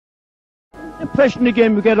The impression the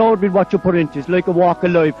game you get out with what you put into it. It's like a walk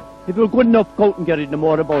of life. If you're good enough, go out and get it, no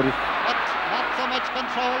more about it. But not so much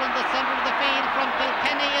control in the centre of the field from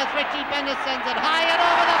Kilkenny as Richie Bennett sends it high and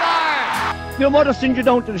over the bar. Your mother sends you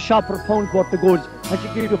down to the shop for a pound's worth of goods and she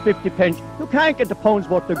gives you 50 pence. You can't get the pound's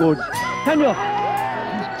worth of goods, can you?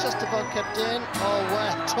 Just about kept in. Oh,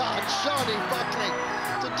 well done, Shawnee Buckley.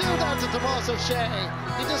 To do that to Tomas O'Shea,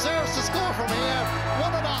 he deserves to score from here.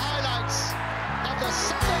 One of the highlights of the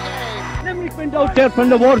Sunday game. Limerick went out there from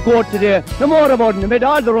the word go today. No more about it. They made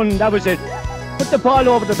all the running, that was it. Put the ball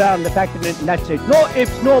over the bar and the back of it, and that's it. No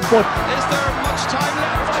ifs, no buts. Is there much time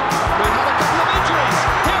left? We've had a couple of injuries.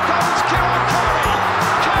 Here comes Kieran Curry.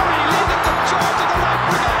 Curry leading the charge of the right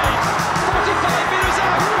brigade. 45 metres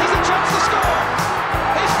out. He's a chance to score.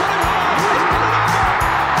 He's put it high. He's put it over.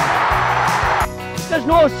 There's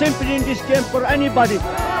no sympathy in this game for anybody.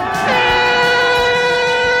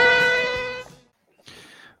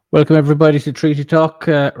 Welcome everybody to Treaty Talk.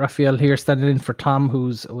 Raphael here standing in for Tom,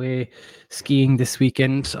 who's away skiing this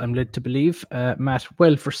weekend, I'm led to believe. Matt,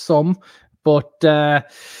 well for some, but I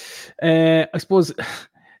suppose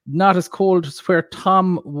not as cold as where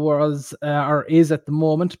Tom was or is at the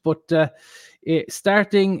moment, but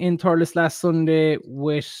starting in Hurlers last Sunday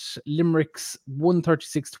with Limerick's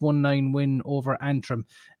 136-19 win over Antrim.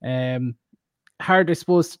 Hard, I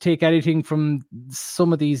suppose, to take anything from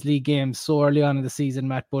some of these league games so early on in the season,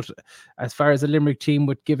 Matt, but as far as a Limerick team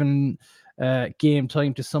with given game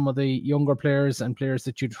time to some of the younger players and players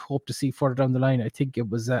that you'd hope to see further down the line, I think it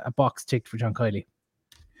was a box ticked for John Kiley.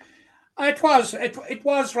 It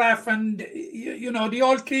was, Raf, and you know, the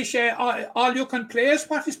old cliche, all you can play is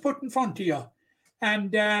what is put in front of you.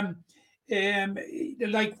 And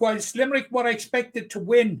like, whilst Limerick were expected to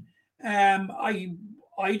win,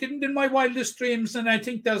 I didn't in my wildest dreams, and I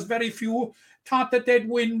think there's very few thought that they'd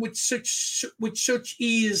win with such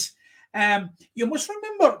ease. You must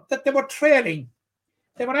remember that they were trailing.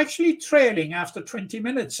 They were actually trailing after 20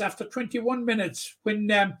 minutes, after 21 minutes,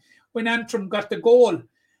 when Antrim got the goal.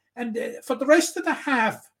 And for the rest of the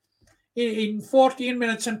half, in 14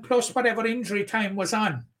 minutes and plus whatever injury time was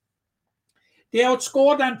on, they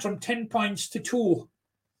outscored Antrim 10 points to 2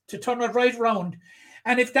 to turn it right round.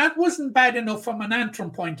 And if that wasn't bad enough from an Antrim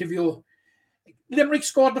point of view, Limerick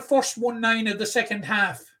scored the first 1-9 of the second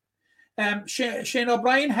half. Shane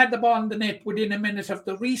O'Brien had the ball in the net within a minute of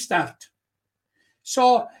the restart.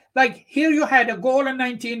 So, like, here you had a goal and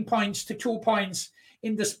 19 points to 2 points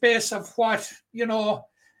in the space of 30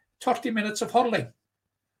 minutes of hurling.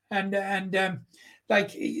 And like,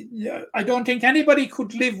 I don't think anybody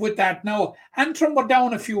could live with that. Now, Antrim were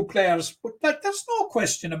down a few players, but like, there's no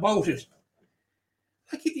question about it.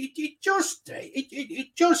 Like it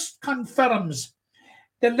just confirms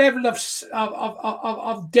the level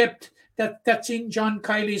of depth that's in John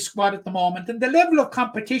Kiley's squad at the moment, and the level of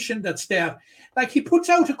competition that's there. Like, he puts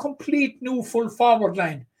out a complete new full forward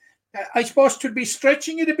line. I suppose to be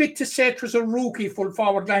stretching it a bit to say it was a rookie full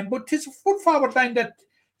forward line, but it's a full forward line that,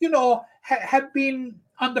 you know, have been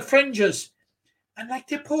on the fringes, and like,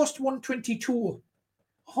 they post 122,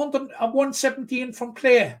 117 from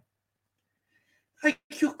play. Like,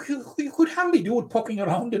 you could hardly do it pucking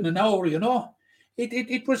around in an hour, you know.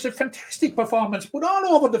 It was a fantastic performance, but all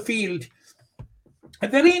over the field. A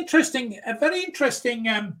very interesting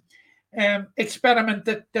experiment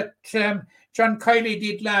that John Kiley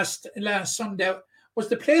did last Sunday was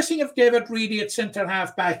the placing of David Reedy at centre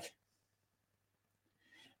half back.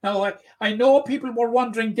 Now, I know people were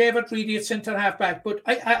wondering David Reedy at centre half back, but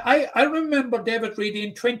I remember David Reedy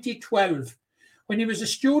in 2012 when he was a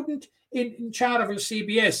student in Charleville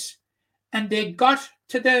CBS, and they got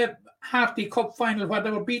to the Harty Cup final where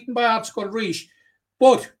they were beaten by Ardscoil Reach.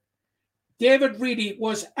 But David Reedy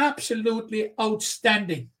was absolutely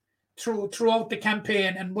outstanding throughout the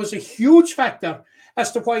campaign and was a huge factor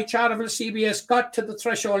as to why Charleville CBS got to the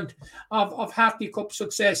threshold of Harty Cup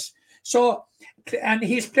success. So, and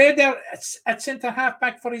he's played there at centre half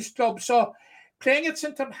back for his club. So playing at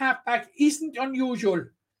centre half back isn't unusual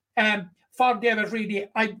for David Reedy.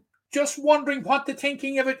 I'm just wondering what the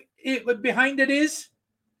thinking of it behind it is.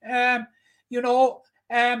 Is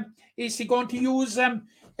he going to use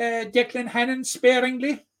Declan Hannon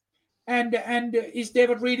sparingly? And is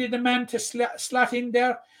David Reedy the man to slot in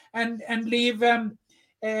there and leave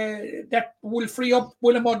that will free up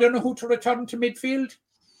Willem O'Donoghue to return to midfield?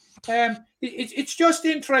 It's just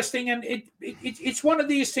interesting, and it's one of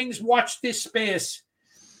these things. Watch this space.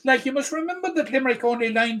 Like, you must remember that Limerick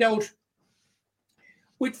only lined out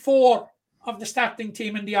with 4 of the starting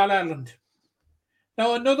team in the All-Ireland.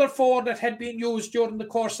 Now, another 4 that had been used during the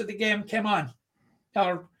course of the game came on.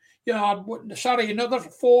 Or, another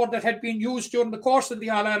 4 that had been used during the course of the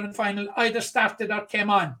All-Ireland final either started or came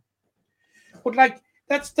on. But like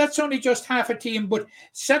that's only just half a team. But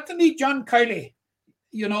certainly John Kiley,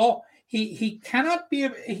 he cannot be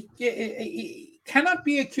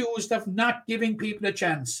accused of not giving people a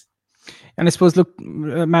chance. And I suppose, look,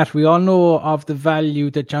 Matt, we all know of the value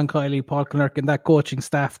that John Kiley, Paul Kinnerk, and that coaching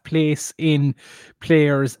staff place in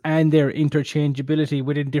players and their interchangeability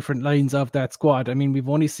within different lines of that squad. I mean, we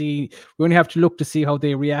only have to look to see how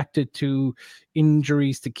they reacted to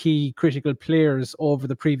injuries to key critical players over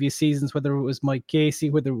the previous seasons, whether it was Mike Casey,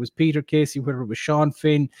 whether it was Peter Casey, whether it was Sean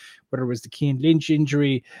Finn, whether it was the Cian Lynch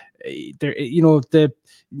injury.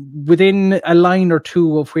 Within a line or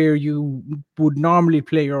two of where you would normally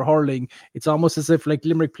play your hurling, it's almost as if like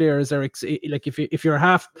Limerick players are like if you're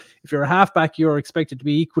a halfback, you're expected to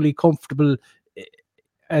be equally comfortable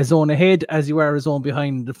a zone ahead as you are a zone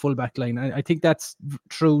behind the fullback line. I think that's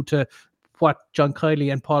true to what John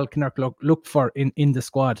Kiley and Paul Kinnerk look for in the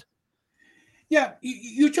squad. Yeah,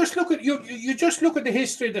 you just look at the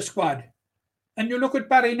history of the squad, and you look at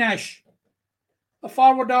Barry Nash, a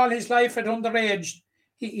forward all his life at underage.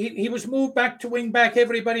 He was moved back to wing back.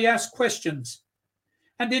 Everybody asked questions,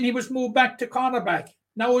 and then he was moved back to cornerback.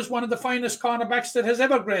 Now is one of the finest cornerbacks that has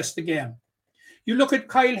ever graced the game. You look at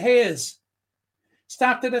Kyle Hayes,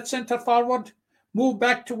 started at centre forward, moved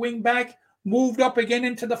back to wing back, moved up again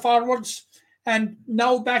into the forwards, and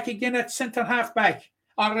now back again at centre half back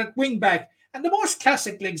or at wing back. And the most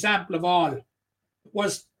classical example of all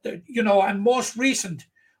was, and most recent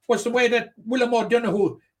was the way that William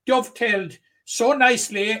O'Donoghue dovetailed so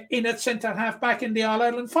nicely in at centre half back in the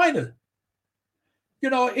All-Ireland final.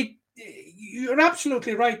 You're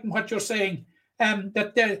absolutely right in what you're saying.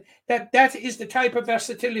 That is the type of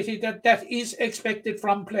versatility that is expected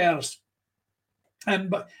from players.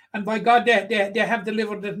 And by God, they have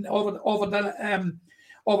delivered it over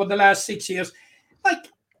the last 6 years. Like,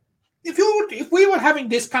 if we were having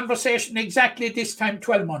this conversation exactly this time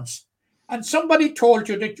 12 months, and somebody told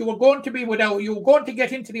you that you were going to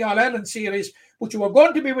get into the All-Ireland series, but you were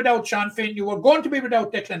going to be without Sean Finn, you were going to be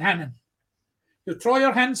without Declan Hannon, you throw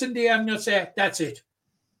your hands in the air and you say, that's it.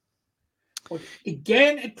 But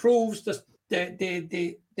again, it proves the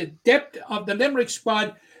depth of the Limerick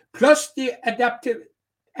squad, plus the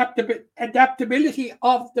adaptability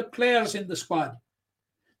of the players in the squad,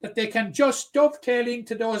 that they can just dovetail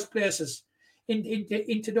into those places,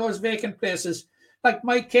 into those vacant places. Like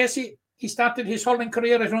Mike Casey, he started his hurling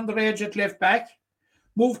career at underage at left back,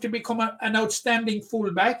 moved to become an outstanding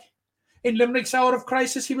fullback. In Limerick's hour of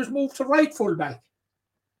crisis, he was moved to right fullback.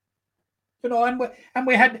 And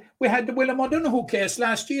we had the William O'Donoghue case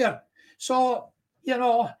last year. So,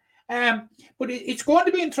 but it's going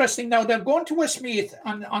to be interesting now. They're going to Westmeath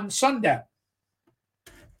on Sunday.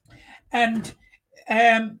 And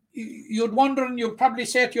you'd wonder, and you'd probably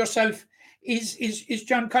say to yourself, is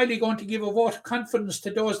John Kiley going to give a vote of confidence to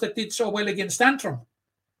those that did so well against Antrim?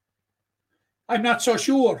 I'm not so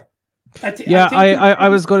sure. I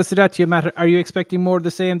was going to say that to you, Matt. Are you expecting more of the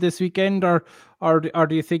same this weekend, or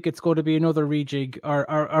do you think it's going to be another rejig,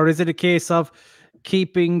 or is it a case of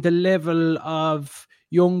keeping the level of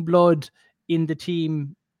young blood in the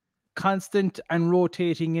team constant and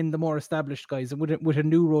rotating in the more established guys, and with a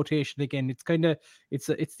new rotation again? It's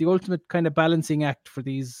the ultimate kind of balancing act for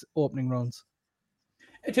these opening rounds.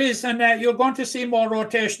 It is, and you're going to see more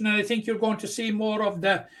rotation, and I think you're going to see more of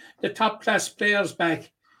the top class players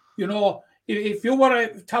back. If you were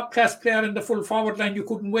a top class player in the full forward line, you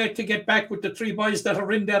couldn't wait to get back with the 3 boys that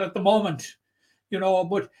are in there at the moment.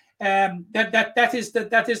 But that is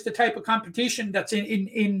the type of competition that's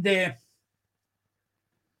in the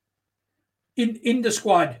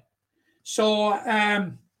squad. So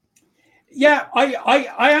I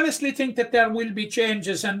honestly think that there will be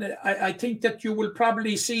changes, and I think that you will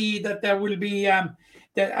probably see that there will be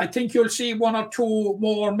I think you'll see 1 or 2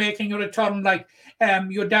 more making a return, like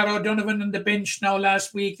your Dara O'Donovan on the bench now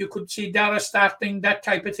last week. You could see Dara starting, that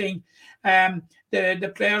type of thing.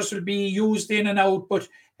 The players will be used in and out, but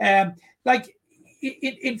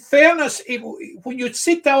in fairness, when you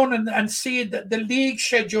sit down and see the league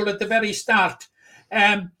schedule at the very start,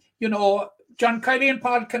 John Kiley and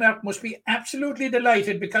Paul Kinnerk must be absolutely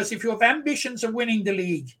delighted, because if you have ambitions of winning the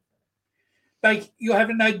league, like, you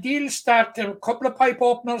have an ideal start, a couple of pipe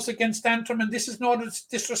openers against Antrim, and this is no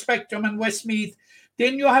disrespect to them, and Westmeath.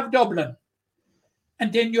 Then you have Dublin,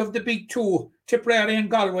 and then you have the big 2, Tipperary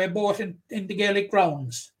and Galway, both in the Gaelic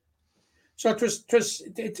grounds. So it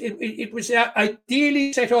was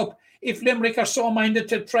ideally set up if Limerick are so minded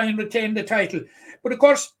to try and retain the title. But of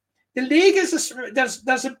course, the league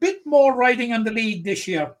there's a bit more riding on the league this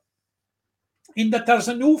year. in that there's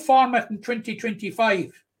a new format in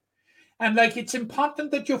 2025. And like, it's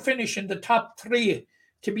important that you finish in the top 3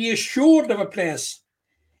 to be assured of a place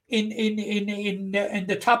in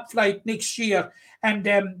the top flight next year. And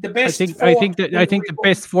the best I think the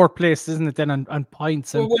best 4 place, isn't it, then on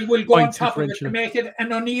points and will go on points top of it to make it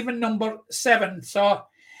an uneven number 7. So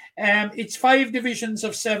it's 5 divisions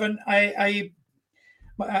of 7. I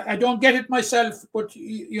don't get it myself, but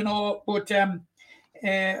why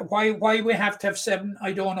we have to have 7,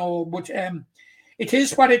 I don't know. But it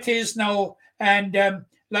is what it is now, and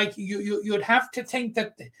like you'd have to think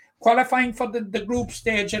that qualifying for the group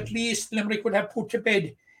stage, at least Limerick would have put to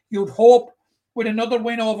bed. You'd hope with another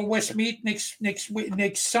win over Westmeath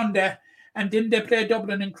next Sunday, and then they play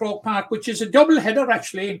Dublin in Croke Park, which is a double header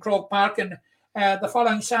actually in Croke Park, and the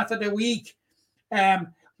following Saturday week,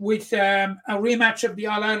 with a rematch of the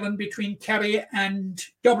All Ireland between Kerry and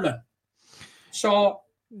Dublin. So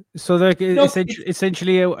like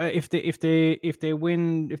essentially, if they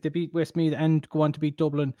win, if they beat Westmeath and go on to beat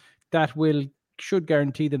Dublin, that should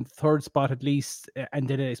guarantee them 3rd spot at least. And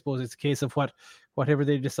then I suppose it's a case of whatever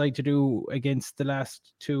they decide to do against the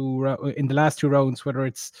last 2 in the last 2 rounds, whether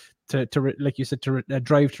it's to like you said, to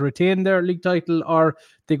drive to retain their league title, or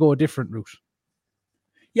they go a different route.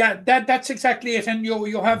 Yeah, that's exactly it. And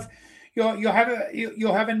you have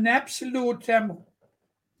an absolute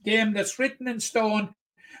game that's written in stone.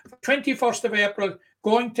 21st of April,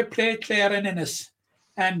 going to play Clare and Ennis,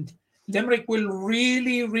 and Limerick will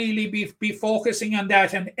really, really be focusing on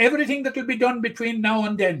that, and everything that will be done between now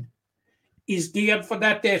and then is geared for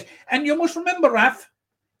that date. And you must remember, Raf,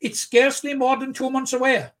 it's scarcely more than 2 months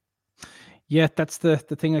away. Yeah, that's the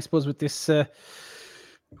thing, I suppose, with this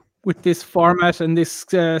format and this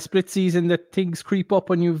split season, that things creep up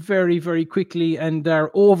on you very, very quickly and are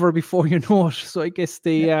over before you know it. So I guess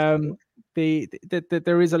there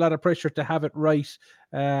is a lot of pressure to have it right,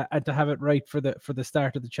 and to have it right for the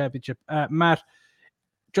start of the championship. Matt,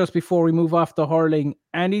 just before we move off the hurling,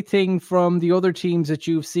 anything from the other teams that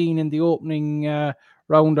you've seen in the opening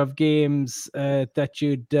round of games that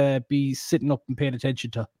you'd be sitting up and paying attention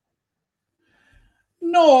to?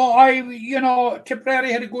 No,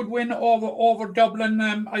 Tipperary had a good win over Dublin.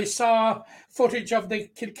 I saw footage of the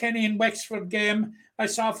Kilkenny and Wexford game. I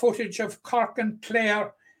saw footage of Cork and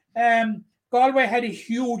Clare. Galway had a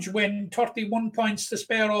huge win, 31 points to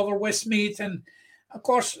spare over Westmeath. And of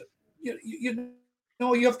course, you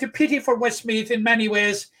have to pity for Westmeath in many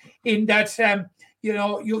ways, in that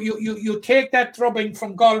you take that drubbing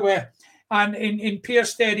from Galway and in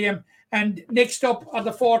Pearse Stadium, and next up are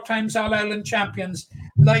the 4 times All Ireland champions.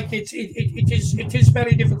 Like, it is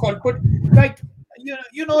very difficult. But like,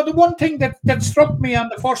 the one thing that struck me on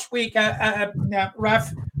the first week,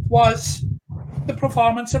 Raf, was the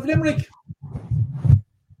performance of Limerick.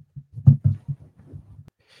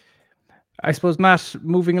 I suppose, Matt,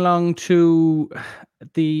 moving along to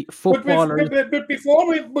the footballers. But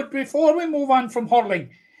before we move on from hurling,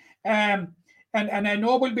 and I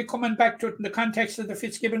know we'll be coming back to it in the context of the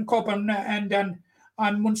Fitzgibbon Cup and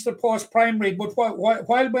on Munster Post Primary. But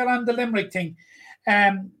while we're on the Limerick thing,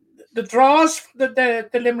 the draws for the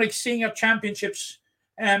Limerick Senior Championships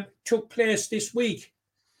took place this week,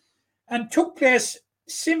 and took place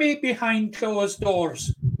semi behind closed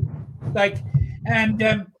doors.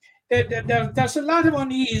 There's a lot of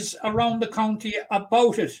unease around the county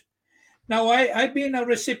about it. Now, I've been a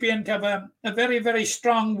recipient of a very, very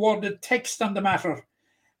strong worded text on the matter.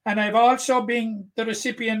 And I've also been the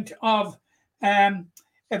recipient of a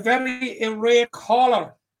very irate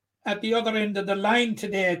caller at the other end of the line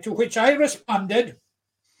today, to which I responded.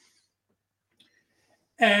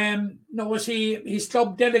 Was he his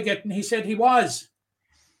club delegate? And he said he was.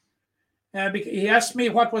 He asked me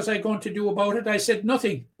what was I going to do about it. I said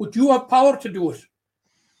nothing, but you have power to do it.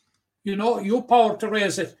 You power to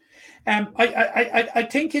raise it. I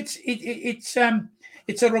think it's a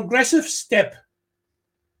regressive step.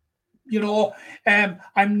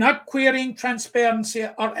 I'm not querying transparency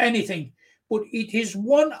or anything, but it is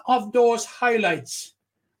one of those highlights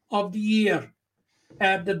of the year.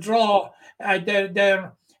 The draw,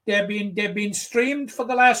 they've been streamed for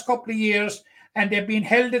the last couple of years, and they've been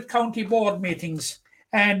held at county board meetings,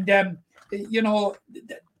 and there's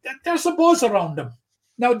a buzz around them.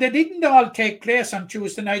 Now, they didn't all take place on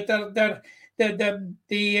Tuesday night. The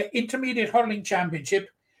Intermediate Hurling Championship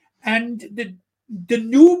and the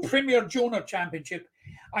new Premier Junior Championship,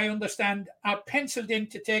 I understand, are penciled in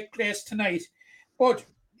to take place tonight. But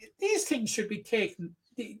these things should be taken.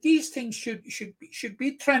 These things should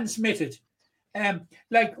be transmitted.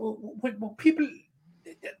 Like when people,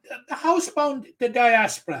 the housebound, the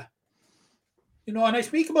diaspora, And I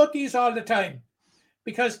speak about these all the time,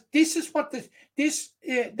 because this is what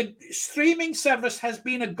the streaming service has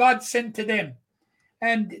been a godsend to them,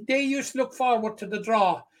 and they used to look forward to the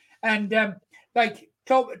draw, and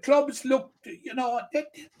clubs looked,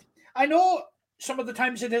 I know some of the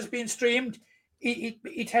times it has been streamed,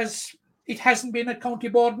 it hasn't been at county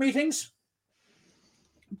board meetings,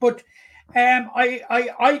 but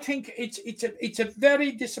I think it's a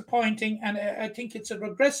very disappointing, and I think it's a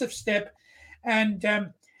regressive step, and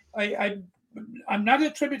I'm not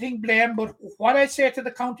attributing blame, but what I say to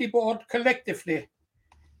the county board collectively,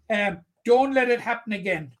 don't let it happen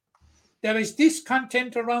again. There is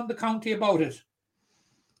discontent around the county about it.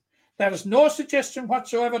 There is no suggestion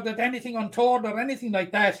whatsoever that anything untoward or anything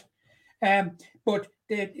like that. But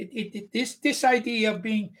this idea of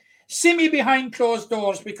being semi behind closed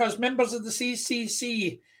doors, because members of the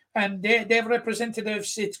CCC and they have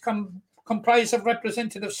representatives, it's comprised of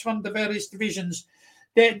representatives from the various divisions,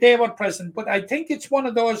 they were present. But I think it's one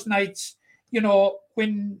of those nights,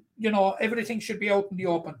 when, everything should be out in the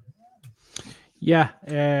open. Yeah.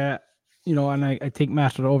 And I think,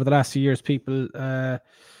 Matt, over the last few years, people,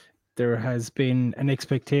 there has been an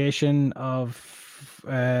expectation of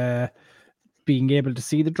being able to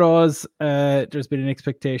see the draws. There's been an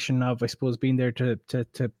expectation of, I suppose, being there to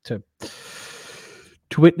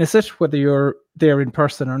witness it, whether you're there in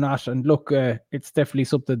person or not. And look, it's definitely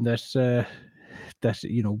something that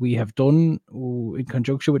we have done in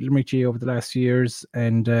conjunction with Limerick GA over the last few years,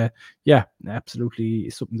 and absolutely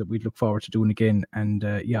something that we'd look forward to doing again. And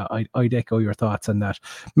I'd echo your thoughts on that,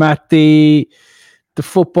 Matt. The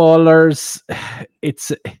footballers,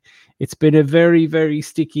 it's been a very, very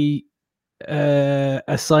sticky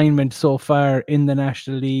assignment so far in the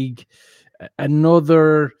National League.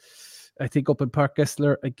 Another, I think, up in Park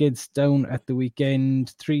Gessler against Down at the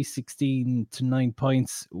weekend, 3-16 to 9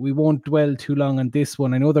 points. We won't dwell too long on this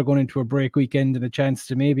one. I know they're going into a break weekend and a chance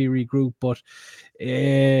to maybe regroup, but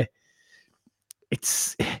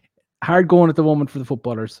it's hard going at the moment for the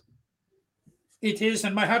footballers. It is,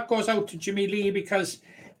 and my heart goes out to Jimmy Lee, because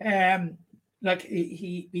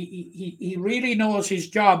he really knows his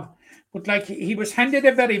job, but he was handed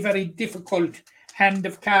a very, very difficult hand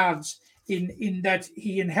of cards in that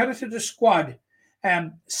he inherited a squad,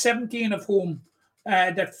 17 of whom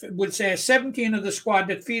 17 of the squad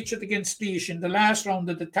that featured against Laois in the last round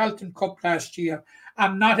of the Talton Cup last year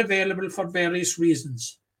are not available for various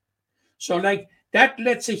reasons. So that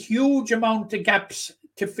lets a huge amount of gaps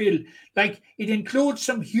to fill. It includes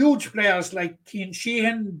some huge players like Cian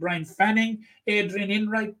Sheehan, Brian Fanning, Adrian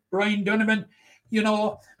Enright, Brian Donovan.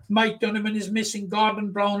 Mike Donovan is missing,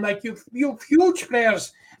 Gordon Brown. You've huge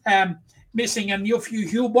players missing, and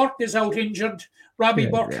Hugh Burke is out injured. Robbie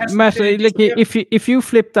Burke has Matt, if you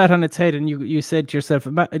flip that on its head and you said to yourself,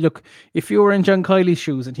 look, if you were in John Kiley's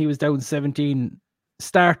shoes and he was down 17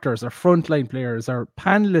 starters or frontline players or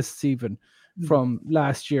panelists even from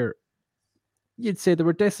last year, you'd say they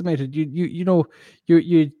were decimated.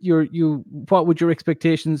 What would your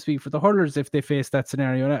expectations be for the Hurlers if they face that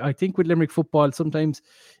scenario? And I think with Limerick football, sometimes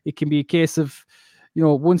it can be a case of,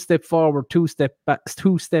 one step forward, two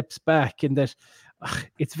steps back, and that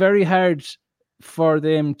it's very hard for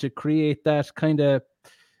them to create that kind of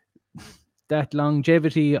that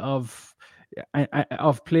longevity of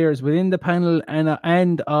players within the panel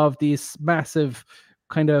and of these massive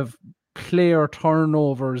kind of player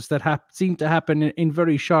turnovers that seem to happen in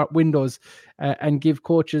very short windows, and give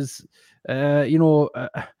coaches a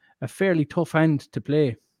fairly tough hand to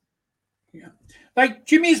play.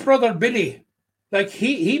 Jimmy's brother Billy,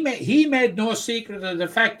 he made no secret of the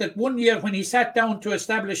fact that one year when he sat down to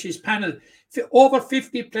establish his panel, over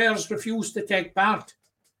 50 players refused to take part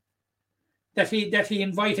that he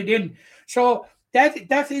invited in. So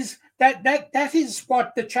that is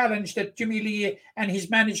what the challenge that Jimmy Lee and his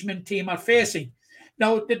management team are facing.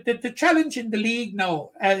 Now, the challenge in the league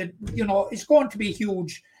now, is going to be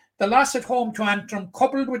huge. The loss at home to Antrim,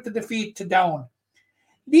 coupled with the defeat to Down,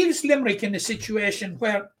 leaves Limerick in a situation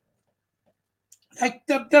where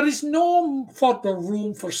there is no further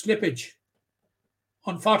room for slippage,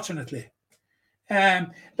 unfortunately.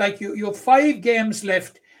 You have 5 games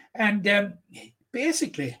left, and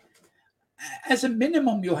basically, as a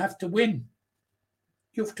minimum, you have to win.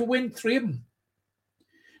 You have to win 3 of them.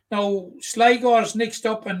 Now, Sligo's next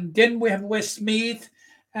up, and then we have Westmeath,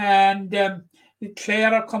 and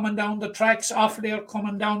Clare are coming down the tracks. Offaly are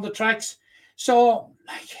coming down the tracks. So,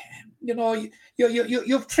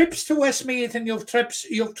 you've trips to Westmeath, and you've trips to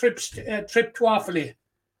Offaly.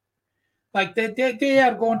 They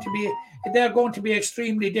are going to be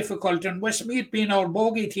extremely difficult, and Westmeath being our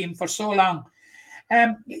bogey team for so long.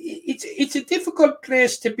 It's a difficult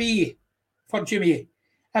place to be for Jimmy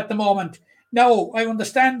at the moment. Now, I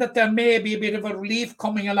understand that there may be a bit of a relief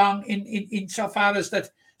coming along in so far as that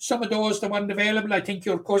some of those that weren't available. I think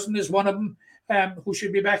your cousin is one of them, who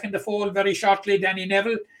should be back in the fold very shortly. Danny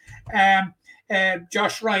Neville,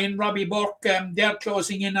 Josh Ryan, Robbie Burke, they're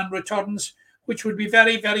closing in on returns, which would be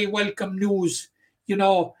very, very welcome news. You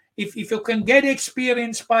know, if you can get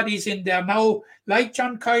experienced bodies in there now, like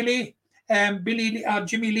John Kiley,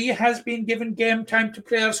 Jimmy Lee has been given game time to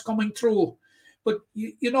players coming through. But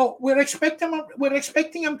you know, we're expecting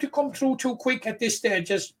them to come through too quick at this stage,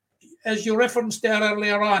 as you referenced there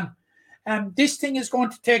earlier on. This thing is going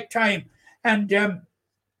to take time, and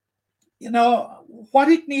you know what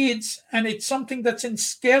it needs, and it's something that's in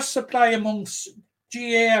scarce supply amongst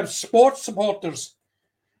GAA sports supporters,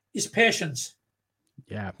 is patience.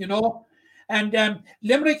 Yeah, you know, and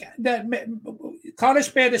Limerick, call a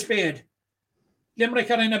spade a spade. Limerick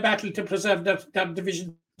are in a battle to preserve their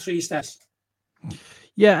Division 3 status.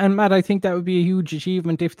 Yeah, and Matt, I think that would be a huge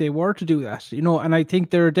achievement if they were to do that, you know, and I think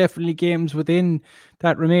there are definitely games within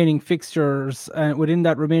that remaining fixtures, within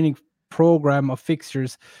that remaining program of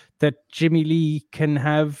fixtures, that Jimmy Lee can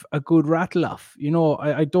have a good rattle off. You know,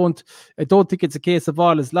 I don't think it's a case of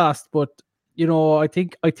all is lost, but you know, I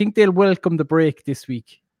think they'll welcome the break this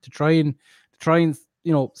week to try and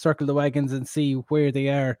you know, circle the wagons and see where they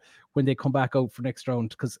are when they come back out for next round,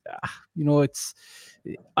 because you know,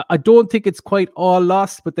 I don't think it's quite all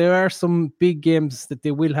lost, but there are some big games that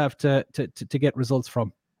they will have to get results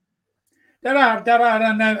from. There are,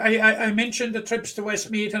 and I mentioned the trips to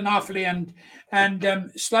Westmeath and Offaly,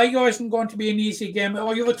 and Sligo isn't going to be an easy game.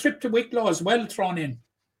 Oh, you have a trip to Wicklow as well thrown in,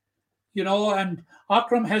 you know, and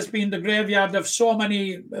Antrim has been the graveyard of so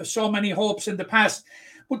many hopes in the past.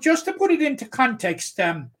 But just to put it into context,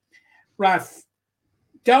 Raf,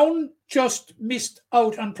 Down just missed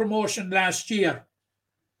out on promotion last year,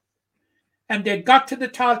 and they got to the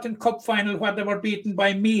Tarleton Cup final where they were beaten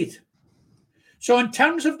by Meath. So in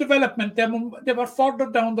terms of development, they were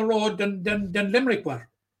further down the road than Limerick were.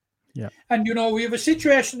 Yeah. And, you know, we have a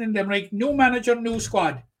situation in Limerick, new manager, new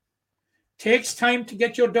squad. Takes time to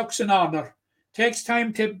get your ducks in order. Takes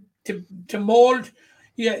time to mold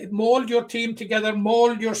your team together,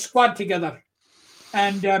 mold your squad together.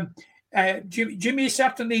 And Jimmy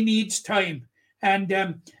certainly needs time.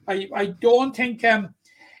 And I don't think,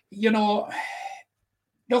 you know,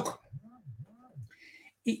 look,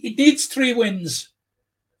 it needs 3 wins,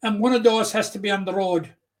 and one of those has to be on the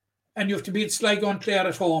road, and you have to beat Sligo and Clare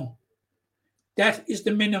at home. That is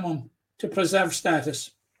the minimum to preserve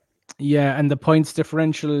status. Yeah, and the points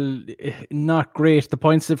differential, not great. The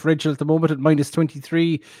points differential at the moment at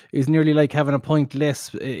 -23 is nearly like having a point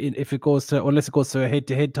less if it goes to, unless it goes to a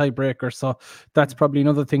head-to-head tiebreaker. So that's probably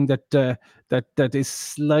another thing that is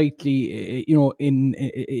slightly, you know,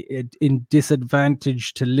 in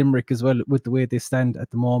disadvantage to Limerick as well with the way they stand at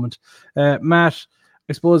the moment. Matt,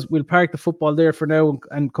 I suppose we'll park the football there for now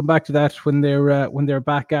and come back to that when they're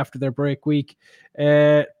back after their break week.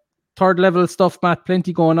 Third level stuff, Matt,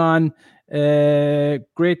 plenty going on.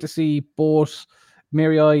 Great to see both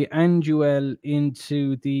Mary I and Joel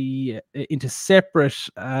into separate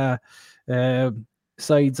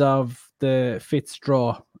sides of the fifth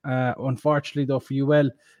draw. Unfortunately, though, for Joel,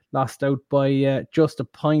 lost out by just a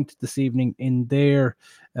point this evening in their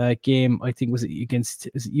game. I think was it against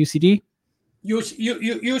UCD?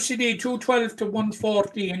 UCD 212 to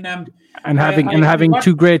 114, and having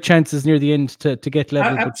 2 great chances near the end to get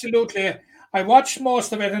level. Absolutely, I watched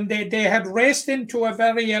most of it, and they had raced into a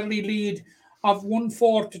very early lead of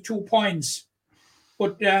 1-4 to 2 points,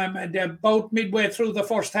 but they're about midway through the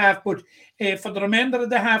first half. But for the remainder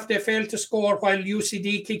of the half, they failed to score while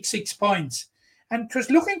UCD kicked 6 points, and it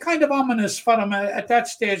was looking kind of ominous for them at that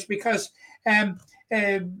stage, because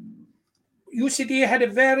UCD had a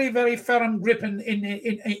very, very firm grip in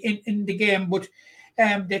the game, but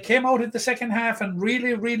they came out at the second half and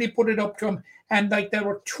really, really put it up to them. And like there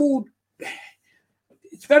were 2,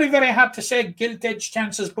 it's very, very hard to say gilt-edged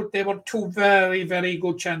chances, but they were 2 very, very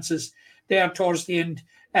good chances there towards the end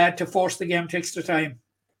to force the game to extra time.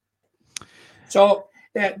 So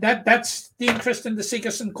that's the interest in the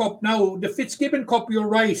Sigerson Cup. Now, the Fitzgibbon Cup, you're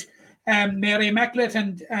right. Mary Immaculate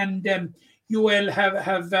and UL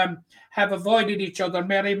have avoided each other.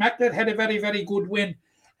 Mary Immaculate had a very, very good win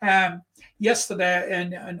yesterday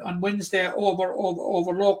and on Wednesday over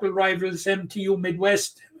local rivals TUS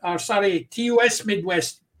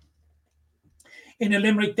Midwest in a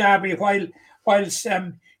Limerick derby, whilst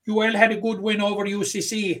UL had a good win over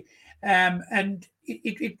UCC. And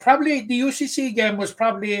it probably, the UCC game was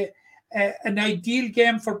probably an ideal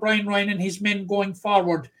game for Brian Ryan and his men going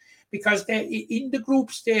forward, because in the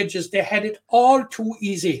group stages they had it all too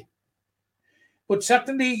easy. But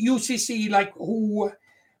certainly UCC, like who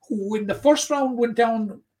in the first round went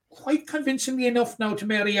down quite convincingly enough now to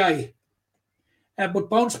Mary I, but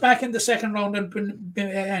bounced back in the second round and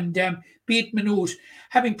beat Maynooth.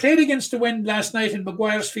 Having played against the wind last night in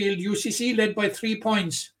Maguire's Field, UCC led by 3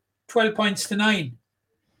 points, 12 points to 9.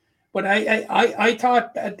 But I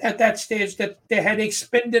thought at that stage that they had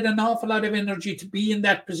expended an awful lot of energy to be in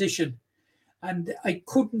that position. And I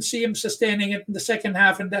couldn't see him sustaining it in the second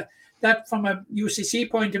half. And that from a UCC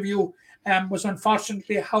point of view, was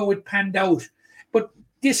unfortunately how it panned out. But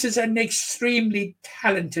this is an extremely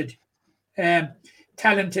talented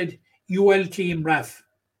UL team, Raf.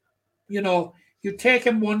 You know, you take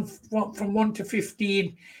him from 1 to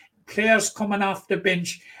 15, players coming off the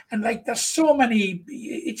bench. And like there's so many,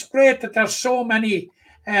 it's great that there's so many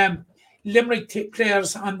Limerick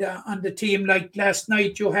players on the team. Like last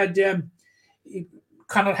night you had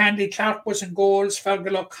Conor Hanley Clark was in goals,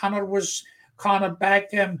 Fergal O'Connor was corner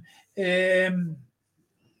back, Colin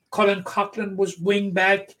Coughlin was wing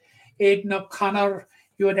back, Aidan O'Connor,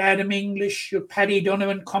 you had Adam English, you had Paddy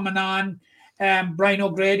Donovan coming on, Brian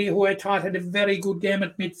O'Grady, who I thought had a very good game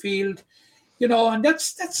at midfield. You know, and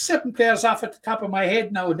that's 7 players off at the top of my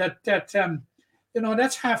head now. That you know,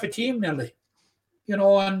 that's half a team nearly. You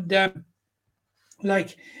know, and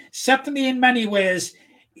like certainly in many ways,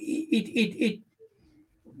 it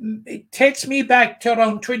takes me back to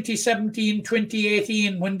around 2017,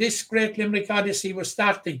 2018 when this Great Limerick Odyssey was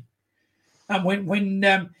starting, and when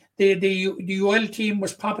the UL team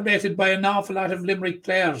was populated by an awful lot of Limerick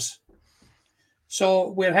players. So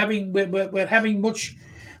we're having much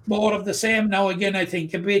more of the same now again, I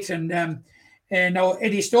think, a bit. And now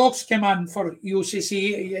Eddie Stokes came on for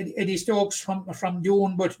UCC, Eddie Stokes from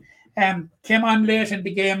Doon, but came on late in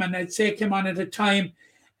the game, and I'd say came on at a time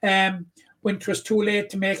when it was too late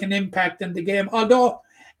to make an impact in the game. Although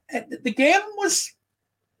the game was,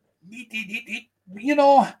 you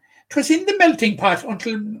know, it was in the melting pot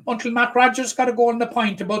until Matt Rogers got a goal in the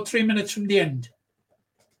point about 3 minutes from the end.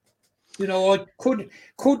 You know, it could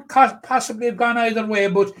possibly have gone either way,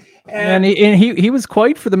 but and he was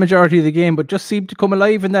quiet for the majority of the game, but just seemed to come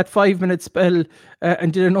alive in that 5-minute spell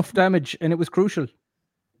and did enough damage, and it was crucial.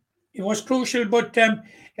 It was crucial, but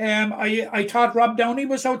I thought Rob Downey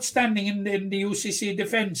was outstanding in the UCC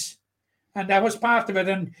defence, and that was part of it.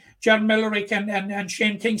 And John Millerick and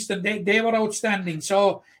Shane Kingston, they were outstanding,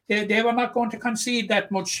 so they were not going to concede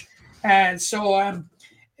that much.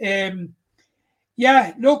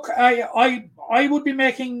 Yeah, look, I would be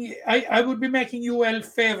making UL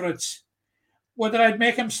favourites. Whether I'd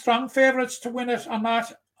make them strong favourites to win it or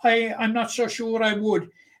not, I'm not so sure I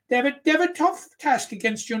would. They have a tough task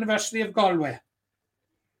against University of Galway.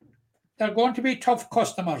 They're going to be tough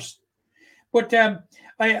customers. But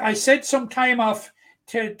I said some time off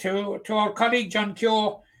to our colleague John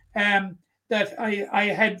Keogh that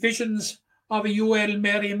I had visions of a UL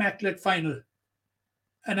Mary Immaculate final.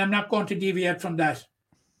 And I'm not going to deviate from that.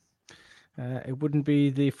 It wouldn't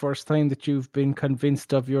be the first time that you've been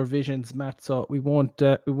convinced of your visions, Matt. So we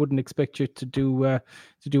wouldn't expect you to do a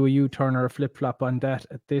U-turn or a flip-flop on that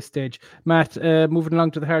at this stage. Matt, moving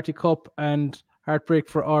along to the Harty Cup, and heartbreak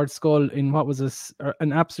for Ardskull in what was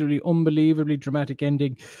an absolutely unbelievably dramatic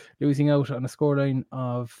ending, losing out on a scoreline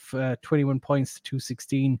of 21 points to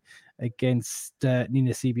 216 against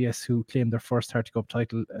Nina CBS, who claimed their first Harty Cup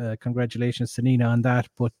title. Congratulations to Nina on that,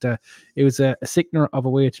 but it was a sickener of a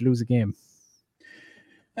way to lose a game.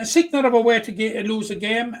 A sickener of a way to lose a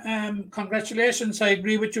game. Congratulations, I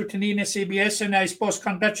agree with you, to Nina CBS, and I suppose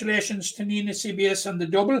congratulations to Nina CBS on the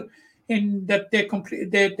double, in that they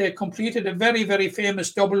completed a very, very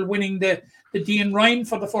famous double, winning the Dean Ryan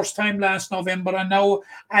for the first time last November, and now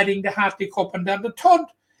adding the Harty Cup, and they're the third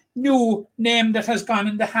new name that has gone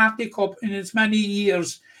in the Harty Cup in as many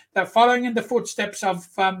years. They're following in the footsteps of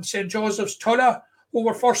St. Joseph's Tulla, who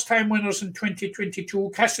were first-time winners in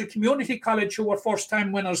 2022, Castle Community College, who were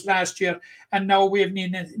first-time winners last year, and now we have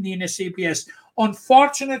Nina CBS.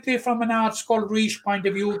 Unfortunately, from an Ardskull Reach point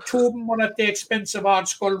of view, 2 of them were at the expense of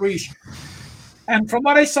Ardskull Reach. And from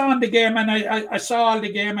what I saw in the game, and I saw all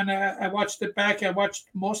the game, and I watched it back, I watched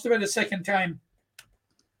most of it a second time.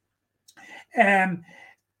 The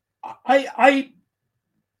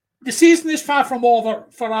season is far from over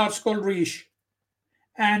for Ardskull Reach.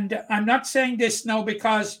 And I'm not saying this now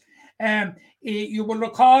because you will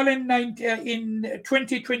recall in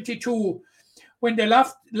 2022, when they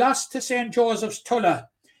lost to St. Joseph's Tulla,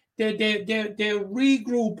 they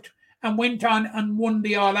regrouped and went on and won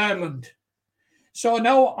the All-Ireland. So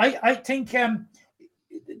now I think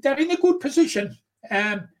they're in a good position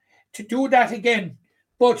to do that again.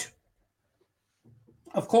 But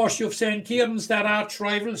of course, you've St. Kieran's, their arch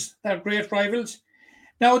rivals, their great rivals.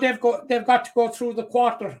 Now they've got to go through the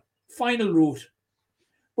quarter final route.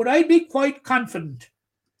 But I'd be quite confident,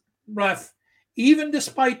 Raf, even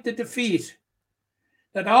despite the defeat,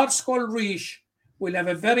 that Ardscoil Reach will have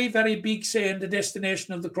a very, very big say in the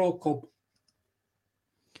destination of the Croke Cup.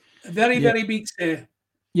 A very, very big say.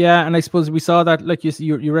 Yeah, and I suppose we saw that, like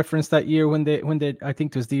you referenced that year when they I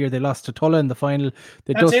think it was the year they lost to Tulla in the final.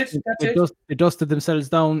 They dusted themselves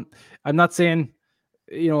down. I'm not saying,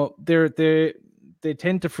 they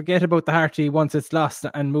tend to forget about the Harty once it's lost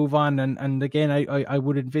and move on. And again, I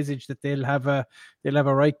would envisage that they'll have a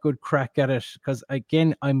right good crack at it, because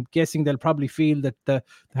again, I'm guessing they'll probably feel that the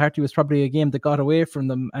Harty was probably a game that got away from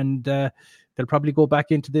them, and they'll probably go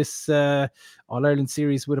back into this All-Ireland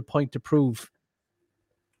series with a point to prove.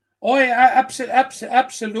 Oh, yeah,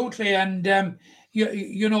 absolutely, and they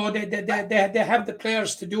have the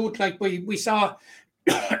players to do it. Like we saw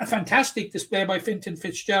a fantastic display by Fintan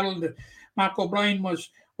Fitzgerald. Mark O'Brien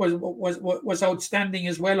was outstanding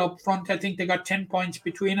as well up front. I think they got 10 points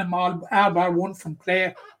between them, all bar one from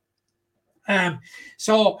Clare. Look, I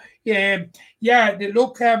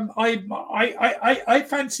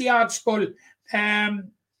fancy Ardscoil.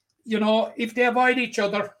 If they avoid each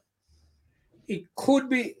other, it could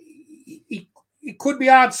be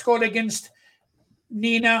Ardscoil against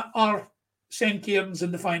Nina or St. Kieran's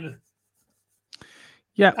in the final.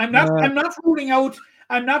 Yeah, I'm not ruling out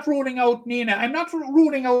Nina. I'm not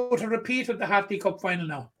ruling out a repeat of the Hartley Cup final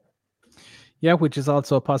now. Yeah, which is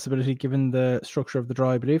also a possibility given the structure of the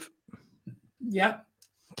draw, I believe. Yeah.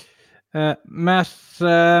 Matt,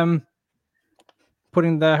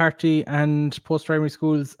 putting the Harty and post-primary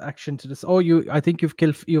schools action to this. I think you've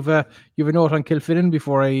a note on Kilfinnan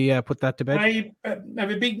before I put that to bed. I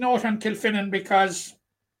have a big note on Kilfinnan because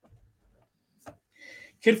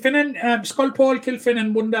Kilfinnan, Sculpole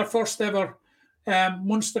Kilfinnan won their first ever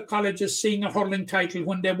Munster College's senior hurling title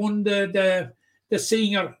when they won the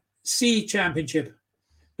senior C championship.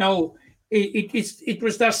 Now, it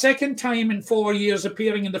was their second time in 4 years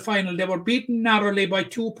appearing in the final. They were beaten narrowly by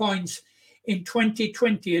 2 points in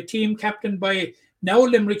 2020. A team captained by now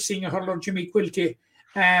Limerick senior hurler Jimmy Quilty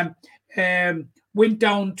went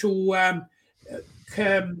down to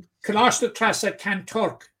Colossus at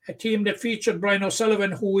Canturk, a team that featured Brian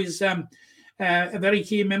O'Sullivan, who is a very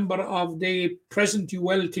key member of the present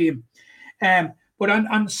UL team. But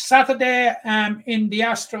on Saturday in the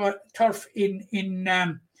Astra turf in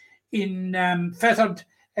Fethard,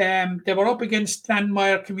 they were up against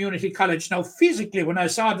Glanmire Community College. Now, physically, when I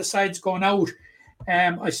saw the sides going out,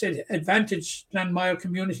 I said, advantage Glanmire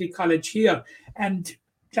Community College here. And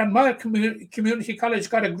Glanmire Community College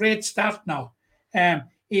got a great start now. They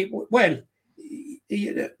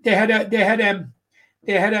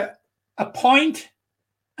had a point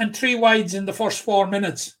and 3 wides in the first 4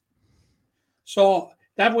 minutes. So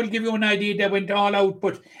that will give you an idea. They went all out.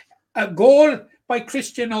 But a goal by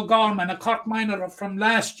Christian O'Gorman, a Cork minor from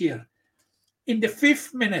last year, in the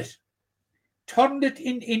 5th minute, turned it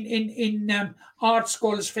in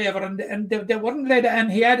Ardscoil's favour, and they weren't led. And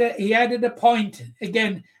he added a point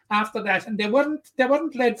again after that, and they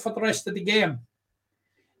weren't led for the rest of the game.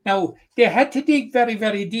 Now they had to dig very,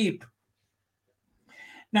 very deep.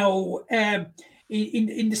 Now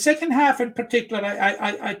in the second half in particular,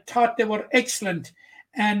 I thought they were excellent,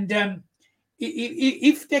 and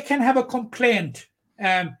if they can have a complaint,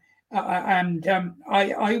 I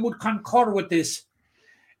would concur with this,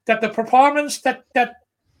 that the performance that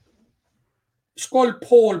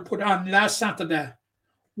Sculpole put on last Saturday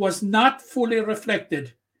was not fully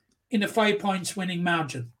reflected in a 5 points winning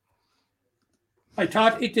margin. I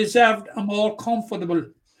thought it deserved a more comfortable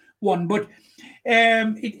one, but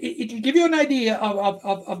it'll give you an idea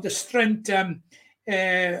of the strength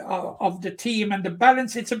of the team and the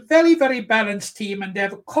balance. It's a very, very balanced team, and they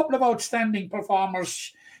have a couple of outstanding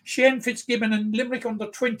performers. Shane Fitzgibbon and Limerick under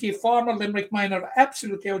 20, former Limerick minor,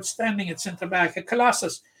 absolutely outstanding at centre back, a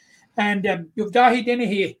colossus. And you've Dahi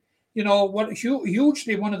Dennehy,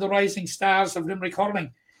 hugely one of the rising stars of Limerick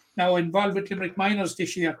hurling, now involved with Limerick minors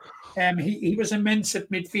this year. He was immense at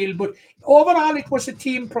midfield, but overall it was a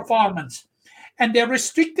team performance. And they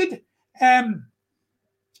restricted Glanmire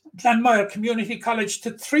Community College to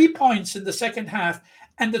 3 points in the second half,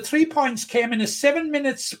 and the 3 points came in a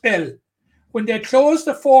 7-minute spell when they closed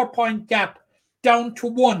the 4-point gap down to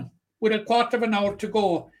 1 with a quarter of an hour to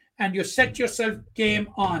go, and you set yourself game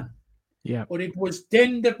on. Yeah. But it was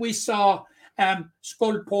then that we saw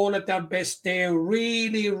Skull Pole at their best. They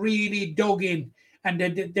really, really dug in, and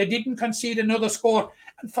they didn't concede another score.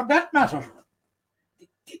 And for that matter,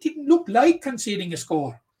 they didn't look like conceding a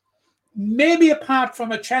score. Maybe apart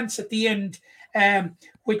from a chance at the end,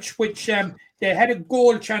 which they had a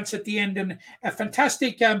goal chance at the end, and a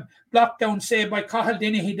fantastic blockdown save by Cathal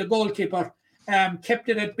Dennehy, the goalkeeper, kept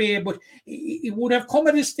it at bay. But it would have come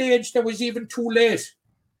at a stage that was even too late.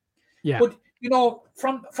 Yeah. But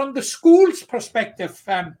from the school's perspective,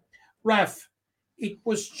 Raf, it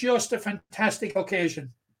was just a fantastic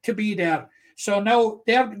occasion to be there. So now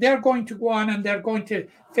they're going to go on and they're going to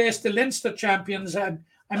face the Leinster champions. I'm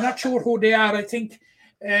not sure who they are. I think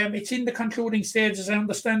it's in the concluding stages. I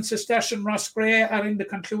understand Cistercian and Ross Gray are in the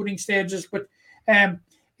concluding stages, but in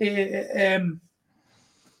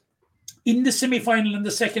the semi-final on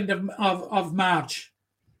the 2nd of March.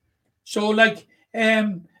 So like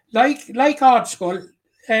Ardskull,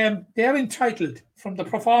 they're entitled from the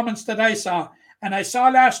performance that I saw. And I saw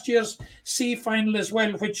last year's C final as well,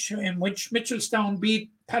 in which Mitchelstown beat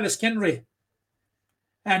Pallaskenry.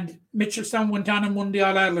 And Mitchelstown went on and won the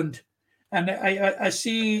All-Ireland. And I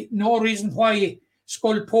see no reason why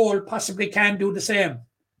Skull Pole possibly can do the same.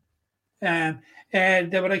 They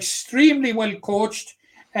were extremely well coached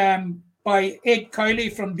by Ed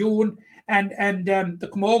Kiley from Doon and the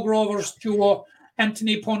Camogue Rovers duo,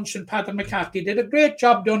 Anthony Punch and Patrick McCarthy. Did a great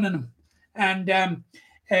job done in them. And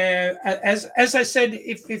as I said,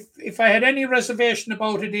 if I had any reservation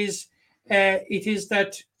about it is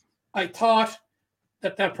that I thought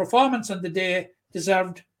that their performance on the day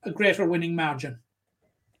deserved a greater winning margin.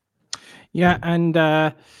 Yeah, and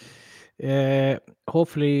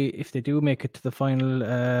hopefully, if they do make it to the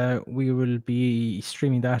final, we will be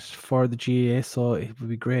streaming that for the GAA. So it would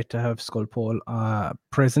be great to have Skull Pole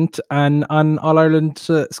present and on All Ireland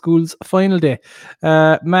Schools final day.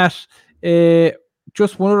 Matt,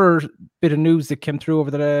 just one other bit of news that came through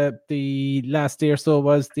over the last day or so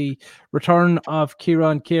was the return of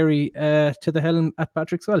Kieran Carey to the helm at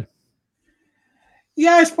Patrickswell.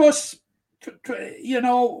 Yeah, I suppose,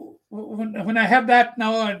 when I have that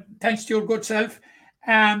now, thanks to your good self,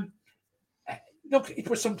 look, it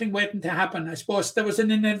was something waiting to happen. I suppose there was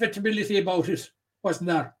an inevitability about it,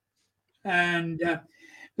 wasn't there? And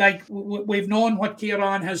we've known what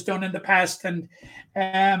Kieran has done in the past, and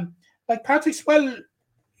like Patrickswell,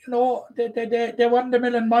 they weren't a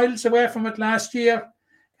million miles away from it last year.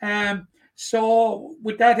 So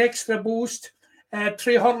with that extra boost,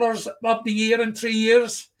 3 hurlers of the year in 3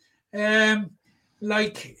 years, I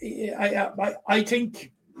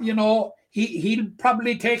think, he'll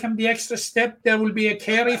probably take him the extra step. There will be a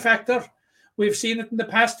Carey factor. We've seen it in the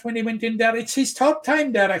past when he went in there. It's his third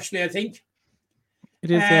time there, actually, I think.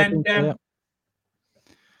 It is, and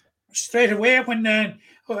straight away when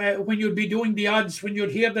you'd be doing the odds, when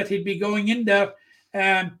you'd hear that he'd be going in there,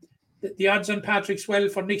 the odds on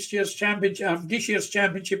Patrickswell for this year's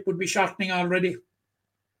championship would be shortening already.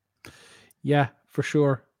 Yeah, for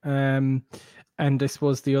sure. And I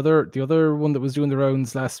suppose the other one that was doing the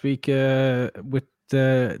rounds last week with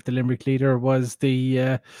the Limerick leader was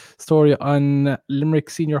the story on Limerick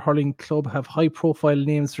Senior Hurling Club have high profile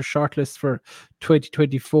names for shortlists for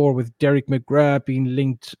 2024, with Derek McGrath being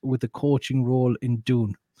linked with a coaching role in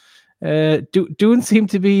Doon. Doon seem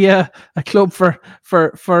to be a club for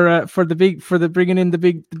bringing in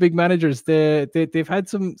the big managers. They've had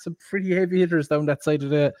some pretty heavy hitters down that side of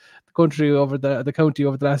the country over the county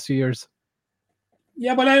over the last few years.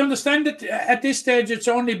 Yeah, but I understand that at this stage it's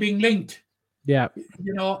only being linked. Yeah,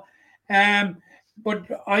 but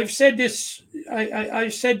I've said this.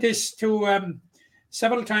 I've said this to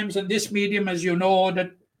several times on this medium, as you know,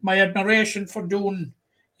 that my admiration for Doon,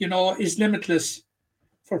 is limitless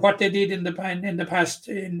for what they did in the past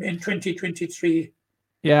in 2023.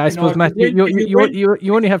 Yeah, I suppose, Matt,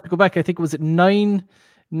 you only have to go back. I think it was nine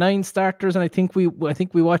starters, and I think we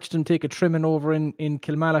watched them take a trimming over in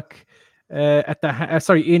Kilmallock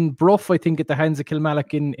in Bruff. I think at the hands of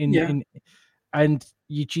Kilmallock and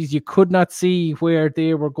you could not see where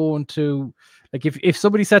they were going to. Like if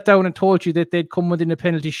somebody sat down and told you that they'd come within a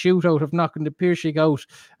penalty shootout of knocking the Piercing out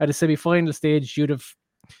at a semi-final stage, you'd have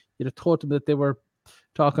thought them that they were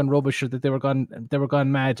talking rubbish or that they were gone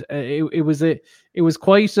mad. It was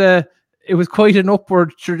quite an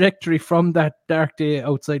upward trajectory from that dark day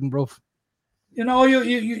outside in Bruff. You at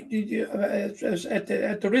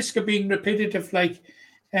the risk of being repetitive,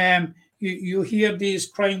 you hear these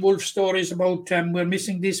crying wolf stories about we're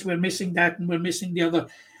missing this, we're missing that, and we're missing the other.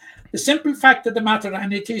 The simple fact of the matter,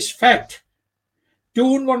 and it is fact,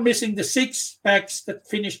 Doon were missing the 6 backs that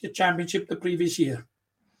finished the championship the previous year.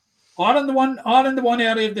 All in the one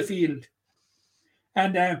area of the field.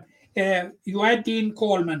 And you had Dean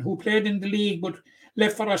Coleman, who played in the league but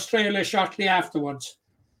left for Australia shortly afterwards.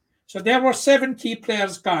 So there were 7 key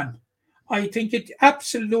players gone. I think it's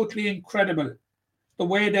absolutely incredible the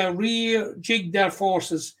way they rejigged their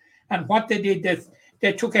forces and what they did.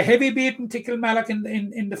 They took a heavy beating to Kilmallock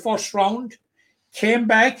in the first round, came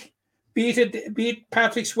back, beat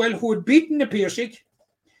Patrick Swell, who had beaten the Piercik,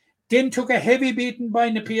 then took a heavy beating by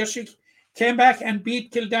the Piercik, came back and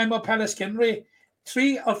beat Kildimo Palace Kenry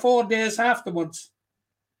 3 or 4 days afterwards,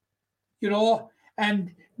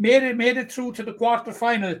 and made it through to the quarter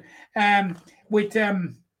final with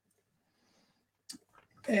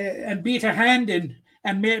and beat a hand in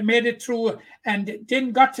and made it through, and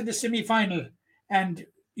then got to the semi-final. And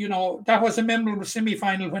that was a memorable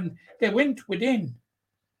semi-final when they went within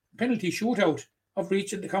penalty shootout of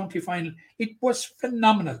reaching the county final. It was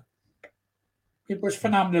phenomenal.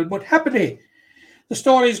 But happily, the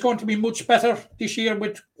story is going to be much better this year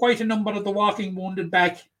with quite a number of the walking wounded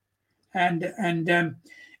back. And I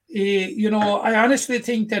honestly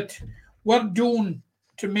think that we're doomed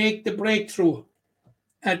to make the breakthrough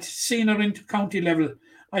at senior inter-county level.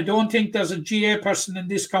 I don't think there's a GA person in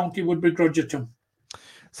this county would begrudge it to him.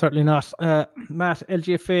 Certainly not. Matt,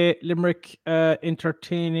 LGFA Limerick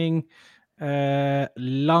entertaining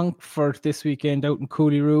Longford this weekend out in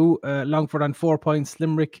Cooley-Roo. Longford on 4 points,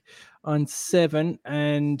 Limerick on 7,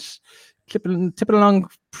 and tipping along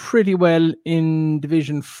pretty well in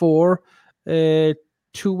Division 4. 2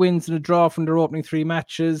 wins and a draw from their opening 3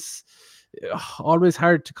 matches. Always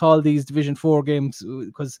hard to call these Division 4 games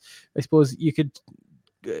because I suppose you could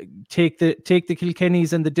take the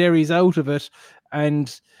Kilkennys and the Derrys out of it,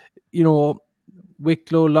 and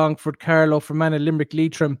Wicklow, Longford, Carlow, Fermanagh, Limerick,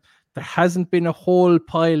 Leitrim. There hasn't been a whole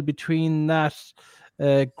pile between that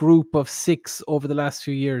group of 6 over the last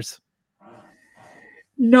few years.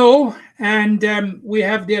 No, and we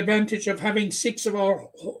have the advantage of having 6 of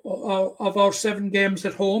our 7 games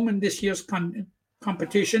at home in this year's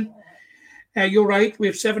competition. You're right, we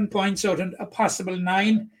have 7 points out of a possible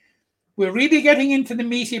 9. We're really getting into the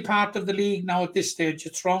meaty part of the league now at this stage.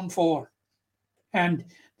 It's round 4. And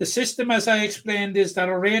the system, as I explained, is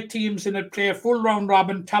there are 8 teams in it play a full round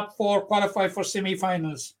robin, top 4 qualify for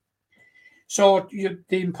semi-finals. So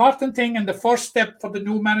the important thing and the first step for the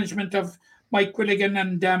new management of Mike Quilligan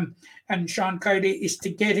and Sean Kiley is to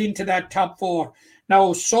get into that top 4.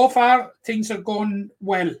 Now, so far, things are going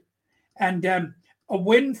well. And a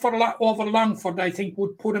win over Longford, I think,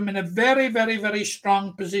 would put them in a very, very, very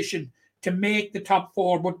strong position to make the top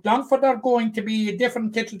 4. But Longford are going to be a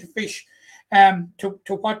different kettle to fish to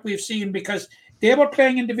what we've seen, because they were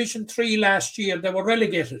playing in Division 3 last year. They were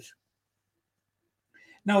relegated.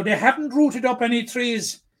 Now, they haven't rooted up any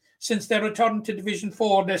trees since they returned to Division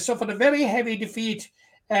 4. They suffered a very heavy defeat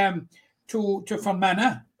to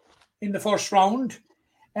Fermanagh in the first round,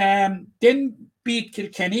 then beat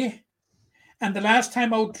Kilkenny, and the last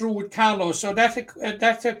time out drew with Carlow. So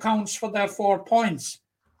that accounts for their 4 points.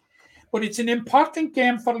 But it's an important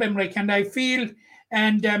game for Limerick, and I feel,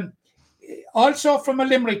 and also from a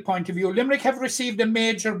Limerick point of view, Limerick have received a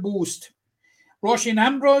major boost. Roisin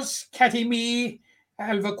Ambrose, Cathy Mee,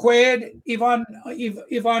 Alva Quaid,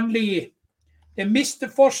 Yvonne Lee. They missed the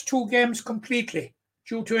first 2 games completely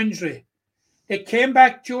due to injury. They came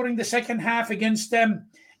back during the second half against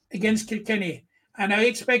Kilkenny. And I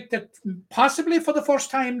expect that possibly for the first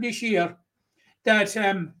time this year that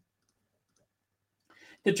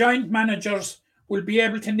the joint managers will be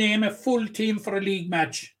able to name a full team for a league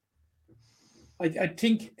match. I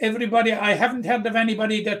think everybody, I haven't heard of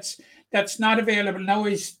anybody that's not available. Now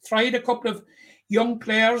he's tried a couple of young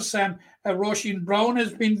players. Roisin Brown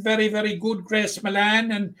has been very, very good. Grace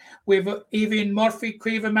Milan, and we've Evian Murphy,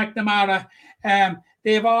 Quiva McNamara.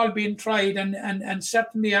 They've all been tried and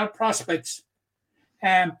certainly are prospects.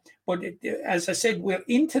 But as I said, we're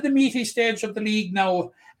into the meaty stage of the league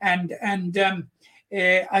now, and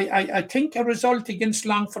I think a result against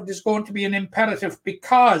Longford is going to be an imperative,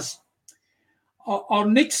 because our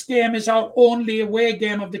next game is our only away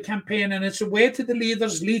game of the campaign, and it's away to the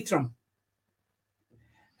leaders, Leitrim.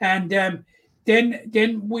 And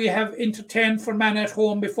then we have entertained Fermanagh at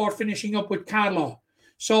home before finishing up with Carlow.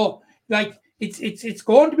 So it's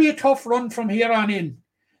going to be a tough run from here on in.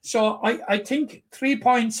 So I think 3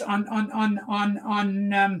 points on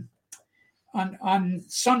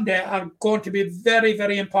Sunday are going to be very,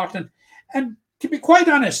 very important. And to be quite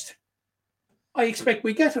honest, I expect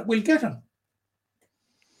we'll get them.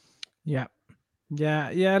 Yeah.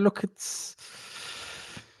 Look, it's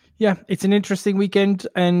Yeah, it's an interesting weekend,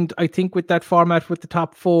 and I think with that format, with the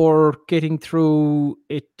top 4 getting through,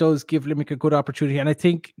 it does give Limerick a good opportunity. And I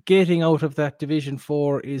think getting out of that Division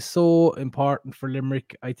 4 is so important for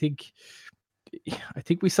Limerick. I think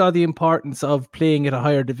we saw the importance of playing at a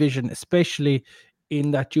higher division, especially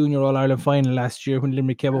in that Junior All-Ireland final last year when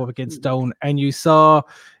Limerick came up against Down, and you saw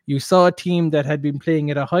a team that had been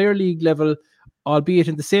playing at a higher league level, albeit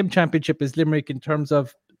in the same championship as Limerick in terms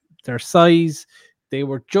of their size. They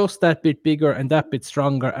were just that bit bigger and that bit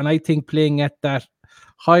stronger. And I think playing at that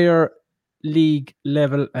higher league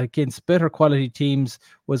level against better quality teams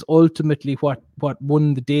was ultimately what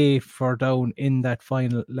won the day for Down in that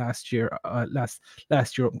final last year last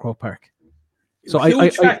year up in Croke Park. So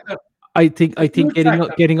I think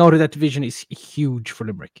getting out of that division is huge for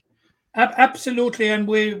Limerick. Absolutely, and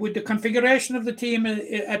with the configuration of the team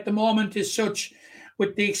at the moment is such,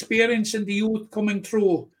 with the experience and the youth coming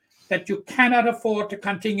through, that you cannot afford to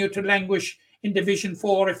continue to languish in Division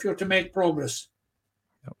 4 if you're to make progress.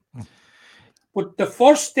 No. But the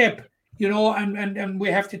first step, and we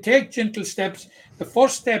have to take gentle steps. The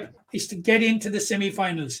first step is to get into the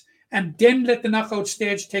semi-finals and then let the knockout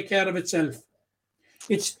stage take care of itself.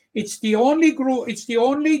 It's the only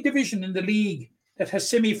division in the league that has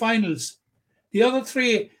semi-finals. The other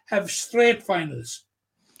 3 have straight finals.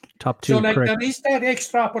 Top 2, so correct. There is that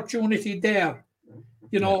extra opportunity there,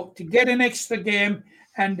 to get an extra game,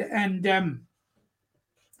 and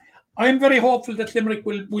I'm very hopeful that Limerick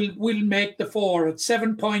will make the 4 at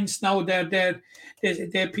 7 points now. They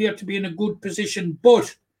appear to be in a good position,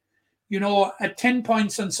 but at 10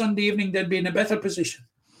 points on Sunday evening, they'll be in a better position.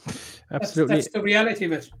 Absolutely, that's the reality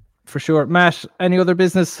of it. For sure, Matt. Any other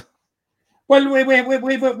business? Well, we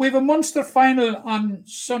have a Munster final on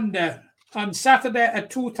Saturday at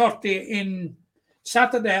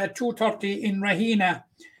 2:30 in Rahena,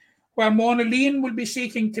 where Monaleen will be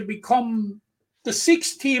seeking to become the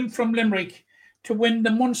 6th team from Limerick to win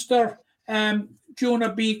the Munster Junior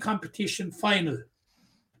B competition final.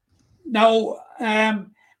 Now,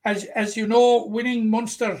 as you know, winning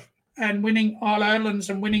Munster and winning All Irelands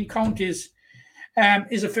and winning counties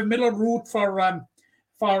is a familiar route for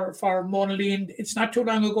Monaleen. It's not too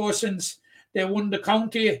long ago since they won the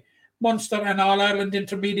county Munster and All Ireland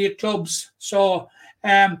intermediate clubs. So,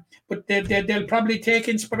 but they'll probably take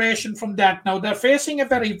inspiration from that. Now they're facing a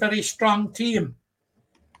very, very strong team.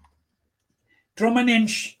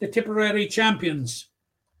 Drummond-Inch, the Tipperary champions,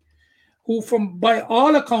 who by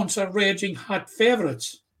all accounts are raging hot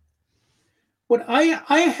favourites. But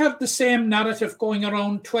I have the same narrative going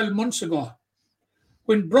around 12 months ago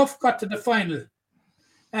when Bruff got to the final,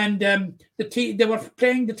 and they were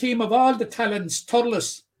playing the team of all the talents,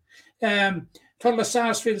 Thurles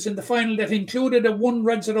Sarsfields in the final that included a 1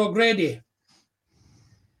 Redzard O'Grady.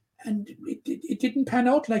 And it didn't pan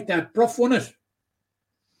out like that. Bruff won it.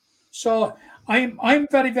 So I'm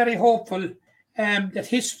very, very hopeful that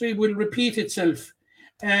history will repeat itself.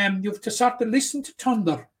 You have to sort of listen to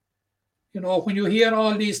thunder. When you hear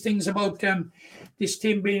all these things about this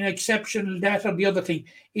team being exceptional, that or the other thing,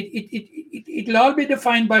 it'll all be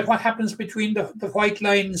defined by what happens between the white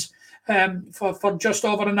lines for just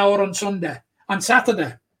over an hour on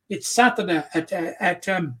Saturday. It's Saturday at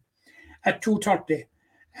 2:30,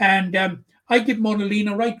 and I give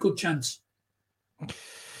Monaleen a right good chance.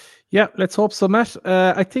 Yeah, let's hope so, Matt.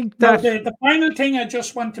 I think that the final thing I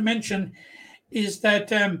just want to mention is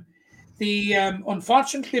that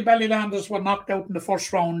unfortunately Ballylanders were knocked out in the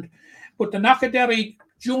first round, but the Knockaderry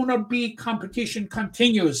Junior B competition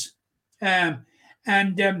continues, and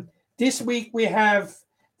this week we have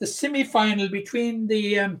the semi-final between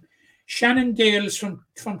the Shannon Gales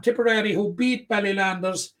from Tipperary, who beat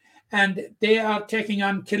Ballylanders, and they are taking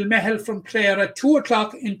on Kilmehel from Clare at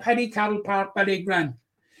 2:00 in Paddy Carroll Park, Ballygran.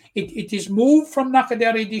 It is moved from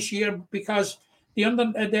Knockaderry this year because the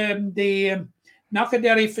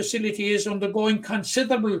Knockaderry facility is undergoing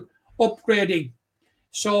considerable upgrading.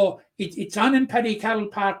 So it's on in Paddy Carroll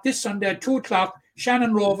Park this Sunday at 2:00.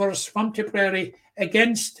 Shannon Rovers from Tipperary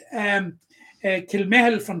against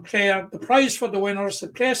Kilmehel from Clare. The prize for the winners, a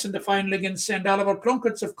place in the final against St. Oliver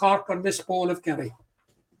Plunkets of Cork or Lisbole of Kerry.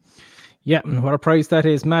 Yeah, and what a prize that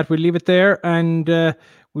is, Matt. We'll leave it there, and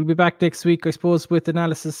we'll be back next week, I suppose, with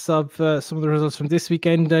analysis of some of the results from this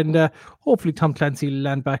weekend, and hopefully Tom Clancy will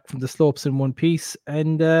land back from the slopes in one piece,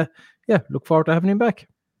 and look forward to having him back.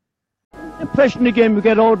 The impression again we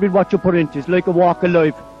get out with what you put into it's like a walk of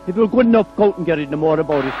life. If you're good enough, go out and get it, no more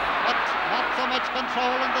about it. Not so much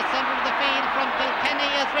control in the centre of the field from Kilkenny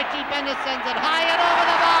as Richie Bennett sends it high and over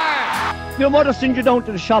the bar. Your mother sends you down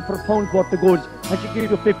to the shop for a pound's worth of goods and she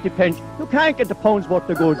gives you 50 pence. You can't get the pound's worth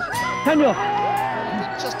of goods, can you?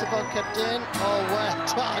 Just about kept in. Oh, well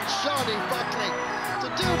done, Shawnee Buckley. To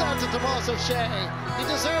do that to Tommaso Shea, he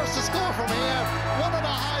deserves to score from here. One of the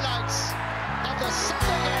highlights of the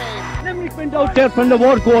Sunday game. Limerick went out there from the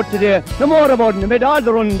workout today. No more about it. They made all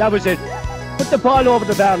the run, that was it. Put the ball over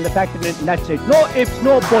the bar and the packet it, and that's it. No ifs,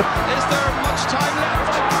 no buts. Is there much time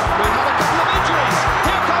left? We've had a couple of injuries.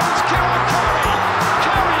 Here comes Kieran Curry.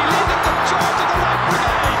 Curry leading the charge of the right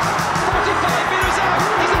brigade. 45 metres out.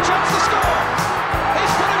 He's a chance to score.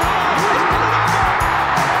 He's put it high. He's put it over.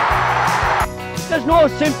 There's no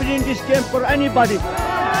sympathy in this game for anybody.